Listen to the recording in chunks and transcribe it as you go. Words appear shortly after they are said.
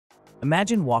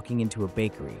Imagine walking into a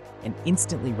bakery and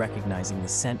instantly recognizing the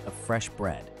scent of fresh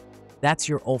bread. That's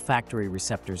your olfactory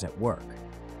receptors at work.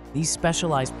 These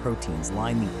specialized proteins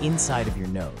line the inside of your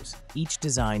nose, each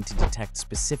designed to detect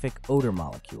specific odor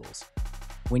molecules.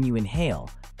 When you inhale,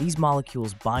 these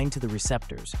molecules bind to the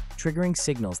receptors, triggering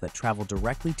signals that travel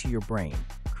directly to your brain,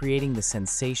 creating the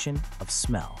sensation of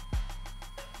smell.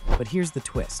 But here's the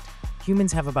twist.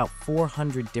 Humans have about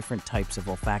 400 different types of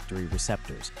olfactory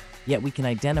receptors, yet we can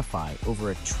identify over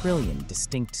 1 trillion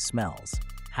distinct smells.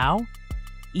 How?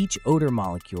 Each odor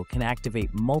molecule can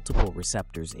activate multiple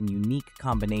receptors in unique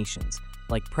combinations,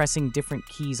 like pressing different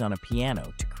keys on a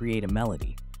piano to create a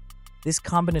melody. This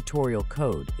combinatorial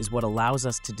code is what allows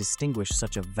us to distinguish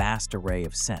such a vast array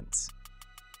of scents.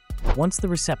 Once the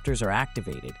receptors are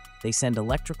activated, they send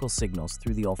electrical signals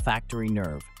through the olfactory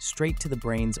nerve straight to the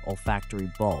brain's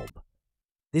olfactory bulb.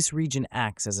 This region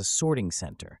acts as a sorting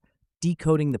center,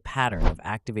 decoding the pattern of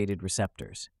activated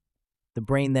receptors. The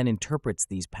brain then interprets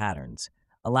these patterns,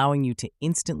 allowing you to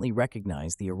instantly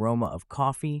recognize the aroma of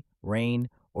coffee, rain,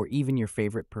 or even your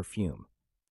favorite perfume.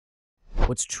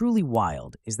 What's truly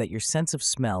wild is that your sense of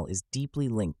smell is deeply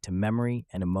linked to memory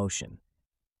and emotion.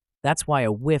 That's why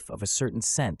a whiff of a certain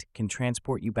scent can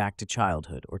transport you back to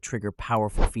childhood or trigger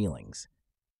powerful feelings.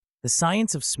 The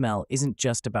science of smell isn't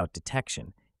just about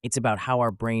detection, it's about how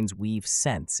our brains weave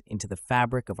scents into the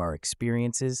fabric of our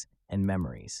experiences and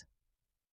memories.